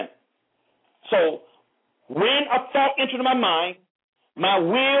strength. So when a thought enters my mind, my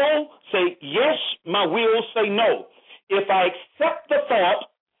will say yes, my will say no. If I accept the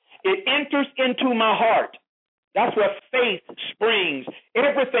thought, it enters into my heart. That's where faith springs.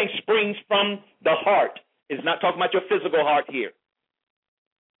 Everything springs from the heart. It's not talking about your physical heart here.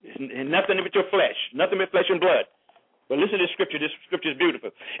 It's nothing but your flesh, nothing but flesh and blood. But listen to this scripture. This scripture is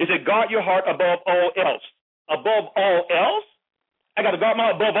beautiful. It said, guard your heart above all else. Above all else? I got to guard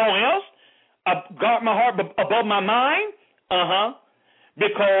my heart above all else? Guard my heart above my mind?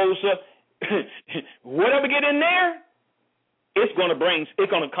 Because whatever get in there, it's going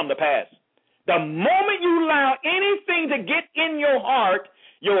to come to pass. The moment you allow anything to get in your heart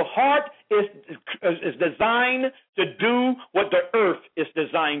is designed to do what the earth is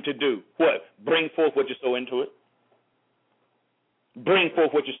designed to do. What? Bring forth what you sow into it. Bring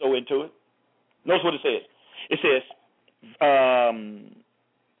forth what you sow into it. Notice what it says. It says,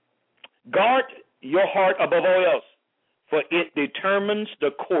 guard your heart above all else, for it determines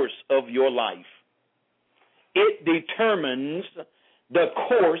the course of your life. It determines the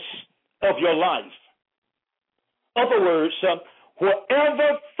course of your life. Other words,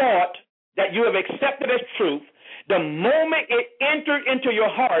 whatever thought that you have accepted as truth, the moment it entered into your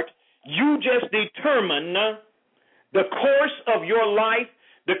heart, you just determine the course of your life,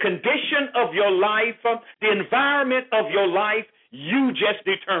 the condition of your life, the environment of your life. You just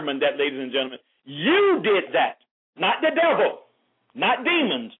determined that, ladies and gentlemen. You did that, not the devil, not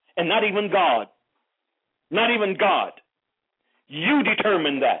demons, and not even God. Not even God. You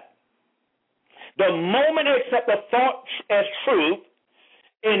determined that. The moment I accept a thought as truth,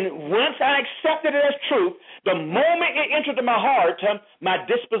 and once I accepted it as truth, the moment it entered into my heart, my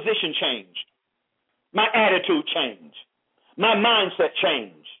disposition changed. My attitude changed. My mindset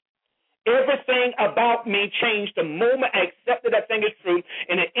changed. Everything about me changed the moment I accepted that thing as truth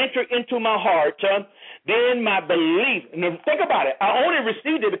and it entered into my heart. Then my belief, and think about it, I only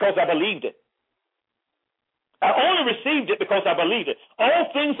received it because I believed it. I only received it because I believed it.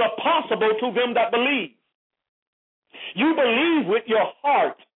 All things are possible to them that believe. You believe with your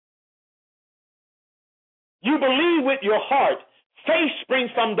heart. You believe with your heart. Faith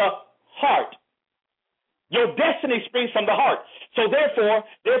springs from the heart. Your destiny springs from the heart. So therefore,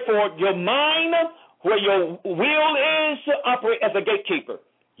 your mind, where your will is, operate as a gatekeeper.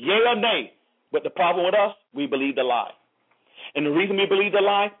 Yea or nay. But the problem with us, we believe the lie. And the reason we believe the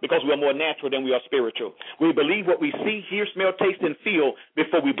lie, because we are more natural than we are spiritual. We believe what we see, hear, smell, taste, and feel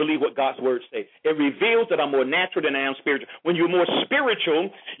before we believe what God's word says. It reveals that I'm more natural than I am spiritual. When you're more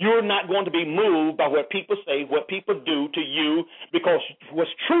spiritual, you're not going to be moved by what people say, what people do to you, because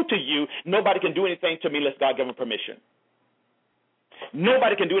what's true to you, nobody can do anything to me unless God give them permission.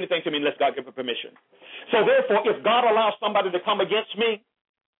 Nobody can do anything to me unless God give them permission. So therefore, if God allows somebody to come against me,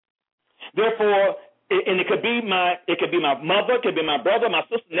 therefore, and it could be my mother, it could be my brother, my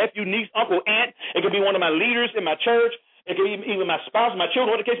sister, nephew, niece, uncle, aunt. It could be one of my leaders in my church. It could be even my spouse, my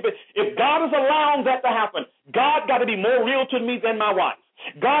children, whatever the case may be. If God is allowing that to happen, God got to be more real to me than my wife.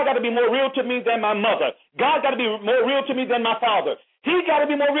 God got to be more real to me than my mother. God got to be more real to me than my father. He got to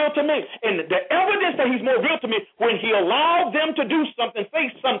be more real to me. And the evidence that he's more real to me, when he allowed them to do something,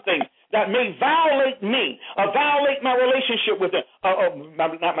 say something that may violate me, or violate my relationship with them,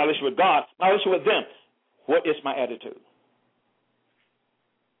 not my relationship with God, my relationship with them. What is my attitude?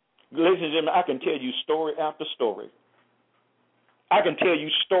 Ladies and gentlemen, I can tell you story after story. I can tell you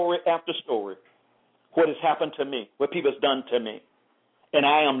story after story what has happened to me, what people have done to me. And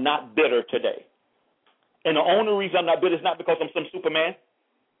I am not bitter today. And the only reason I'm not bitter is not because I'm some Superman.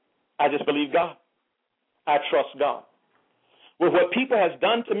 I just believe God. I trust God. With what people has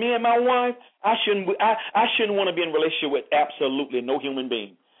done to me and my wife, I shouldn't want to be in a relationship with absolutely no human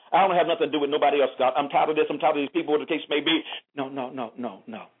being. I don't have nothing to do with nobody else, God. I'm tired of this. I'm tired of these people, whatever the case may be. No.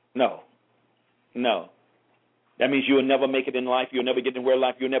 That means you'll never make it in life. You'll never get anywhere in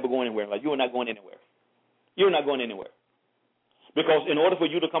life. You'll never go anywhere in life. You are not going anywhere. You're not going anywhere. Because in order for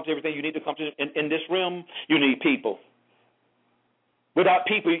you to come to everything you need to come to in this realm, you need people. Without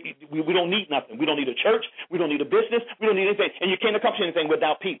people, we don't need nothing. We don't need a church. We don't need a business. We don't need anything. And you can't accomplish anything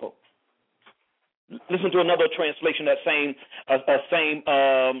without people. Listen to another translation, that same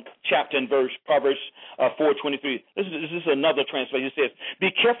chapter and verse, Proverbs 4:23. This is another translation. It says,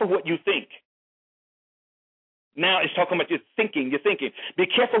 "Be careful what you think." Now it's talking about your thinking. You're thinking. Be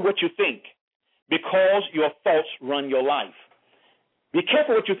careful what you think, because your thoughts run your life. Be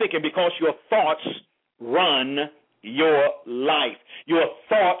careful what you're thinking, because your thoughts run your life. Your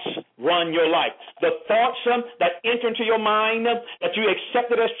thoughts run your life. The thoughts that enter into your mind, that you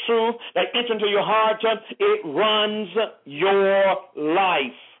accepted as true, that enter into your heart, it runs your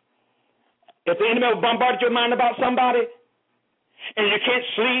life. If the enemy bombarded your mind about somebody, and you can't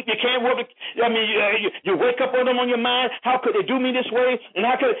sleep, you can't work, you wake up with them on your mind, how could they do me this way, and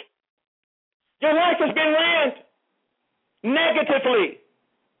how could your life has been ran negatively.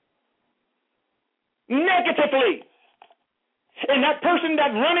 And that person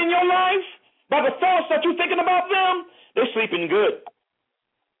that's running your life, by the thoughts that you're thinking about them, they're sleeping good.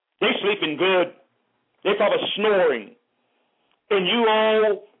 They're probably snoring. And you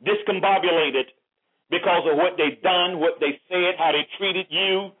all discombobulated because of what they've done, what they said, how they treated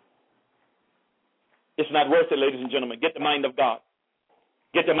you. It's not worth it, ladies and gentlemen. Get the mind of God.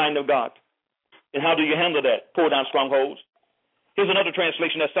 Get the mind of God. And how do you handle that? Pull down strongholds. Here's another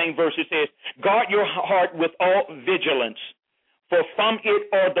translation, that same verse. It says, "Guard your heart with all vigilance, for from it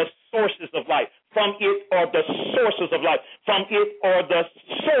are the sources of life." From it are the sources of life. From it are the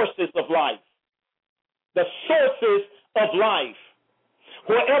sources of life. The sources of life.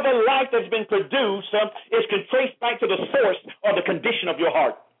 Whatever life that's been produced is traced back to the source or the condition of your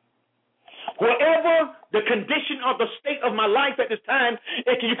heart. Whatever the condition or the state of my life at this time,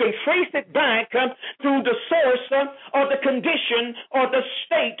 you can trace it back to the source or the condition or the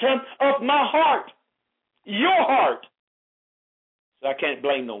state of my heart, your heart. So I can't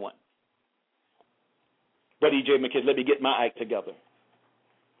blame no one. But E.J. McKenzie, let me get my act together.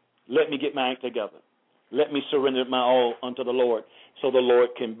 Let me get my act together. Let me surrender my all unto the Lord so the Lord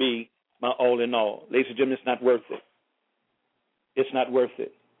can be my all in all. Ladies and gentlemen, it's not worth it. It's not worth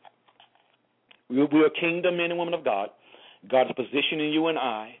it. We're a kingdom men and women of God. God is positioning you and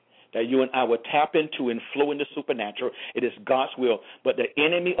I that you and I will tap into and flow in the supernatural. It is God's will. But the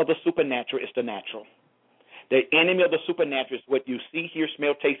enemy of the supernatural is the natural. The enemy of the supernatural is what you see, hear,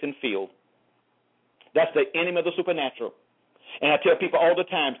 smell, taste, and feel. That's the enemy of the supernatural. And I tell people all the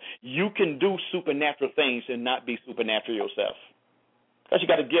time, you can do supernatural things and not be supernatural yourself. Because you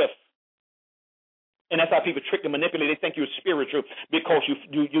got a gift. And that's how people trick and manipulate. They think you're spiritual because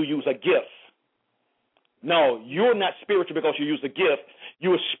you use a gift. No, you're not spiritual because you use a gift.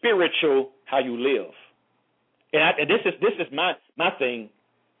 You are spiritual how you live. And this is my thing.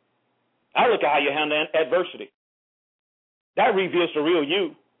 I look at how you handle adversity. That reveals the real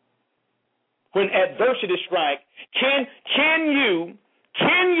you. When adversity strikes, can you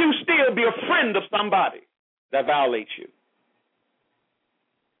still be a friend of somebody that violates you?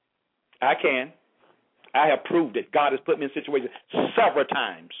 I can. I have proved it. God has put me in situations several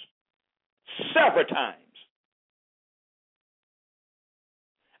times. Several times.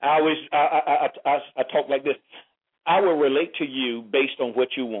 I talk like this. I will relate to you based on what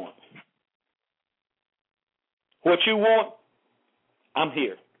you want. What you want, I'm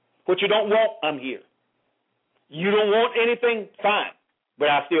here. What you don't want, I'm here. You don't want anything, fine, but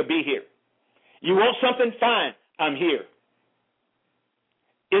I'll still be here. You want something, fine, I'm here.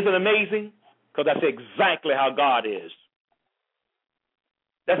 Isn't it amazing? Because that's exactly how God is.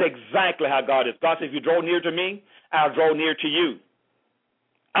 That's exactly how God is. God says, if you draw near to me, I'll draw near to you.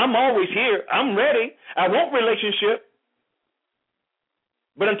 I'm always here. I'm ready. I want relationship.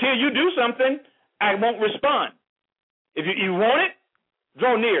 But until you do something, I won't respond. If you want it,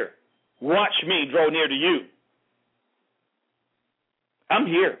 draw near. Watch me draw near to you. I'm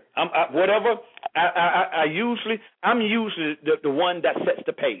here. I'm usually the one that sets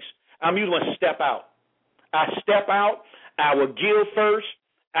the pace. I'm usually going to step out. I step out. I will give first.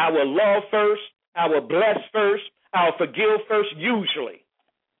 I will love first. I will bless first. I will forgive first, usually.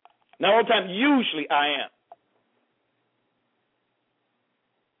 Not all the time, usually I am.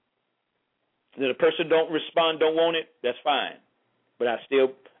 If the person don't respond, don't want it, that's fine. But I still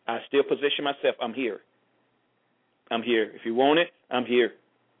position myself. I'm here. I'm here. If you want it, I'm here.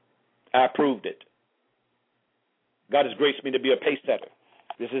 I proved it. God has graced me to be a pace setter.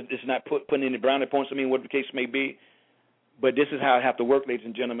 This is not putting any brownie points on me, what the case may be. But this is how I have to work, ladies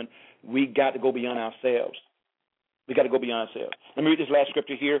and gentlemen. We got to go beyond ourselves. We got to go beyond ourselves. Let me read this last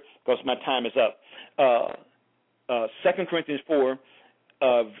scripture here because my time is up. 2 Corinthians 4.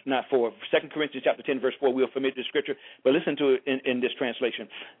 2 Corinthians chapter 10, verse 4, we'll familiar with the scripture, but listen to it in this translation.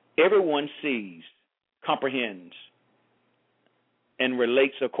 Everyone sees, comprehends, and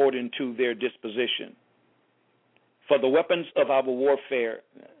relates according to their disposition. For the weapons of our warfare,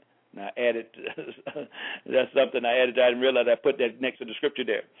 now I added, that's something I added, I didn't realize I put that next to the scripture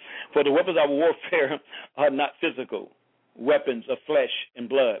there. For the weapons of our warfare are not physical, weapons of flesh and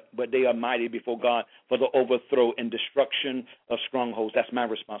blood, but they are mighty before God for the overthrow and destruction of strongholds. That's my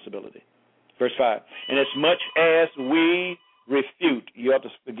responsibility. Verse 5. And as much as we refute, you have to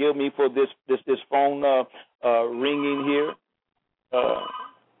forgive me for this phone ringing here.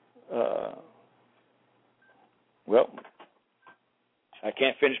 Well, I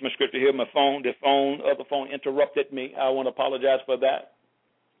can't finish my scripture here. My phone, other phone interrupted me. I want to apologize for that.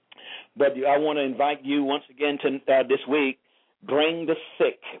 But I want to invite you once again to this week, bring the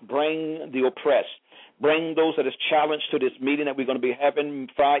sick, bring the oppressed, bring those that is challenged to this meeting that we're going to be having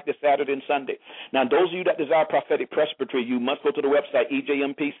Friday, Saturday, and Sunday. Now, those of you that desire prophetic presbytery, you must go to the website,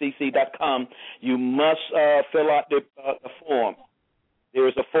 ejmpcc.com. You must fill out the form. There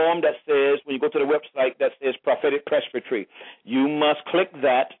is a form that says, when you go to the website, that says prophetic presbytery. You must click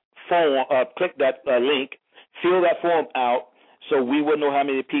that form, link, fill that form out, so we will know how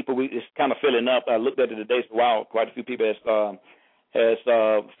many people it's kind of filling up. I looked at it today. So, wow, quite a few people has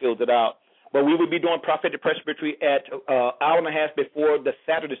filled it out. But we will be doing prophetic presbytery at hour and a half before the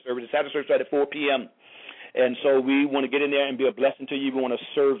Saturday service. The Saturday service is at 4 p.m. And so we want to get in there and be a blessing to you. We want to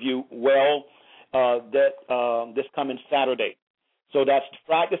serve you well this coming Saturday. So that's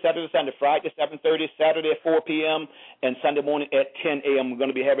Friday, Saturday, Sunday. Friday, 7:30, Saturday at 4 p.m., and Sunday morning at 10 a.m. We're going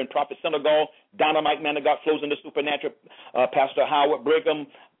to be having Prophet Senegal, Dynamite Man of God flows in the supernatural, Pastor Howard Brigham,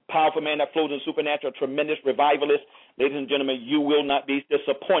 powerful man that flows in supernatural, tremendous revivalist. Ladies and gentlemen, you will not be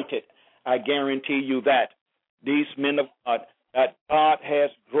disappointed. I guarantee you that. These men of God, that God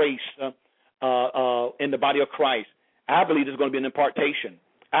has grace in the body of Christ. I believe there's going to be an impartation.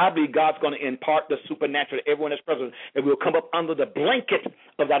 I believe God's going to impart the supernatural to everyone that's present, and we'll come up under the blanket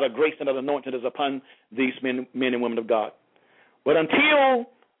of that grace and of anointing that is upon these men and women of God. But until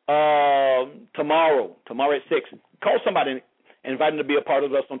tomorrow at 6, call somebody and invite them to be a part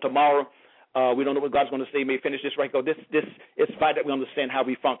of us on tomorrow. We don't know what God's going to say. May finish this right. Go. This it's vital that we understand how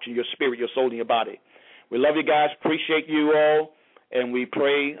we function, your spirit, your soul, and your body. We love you guys. Appreciate you all, and we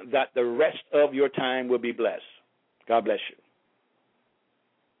pray that the rest of your time will be blessed. God bless you.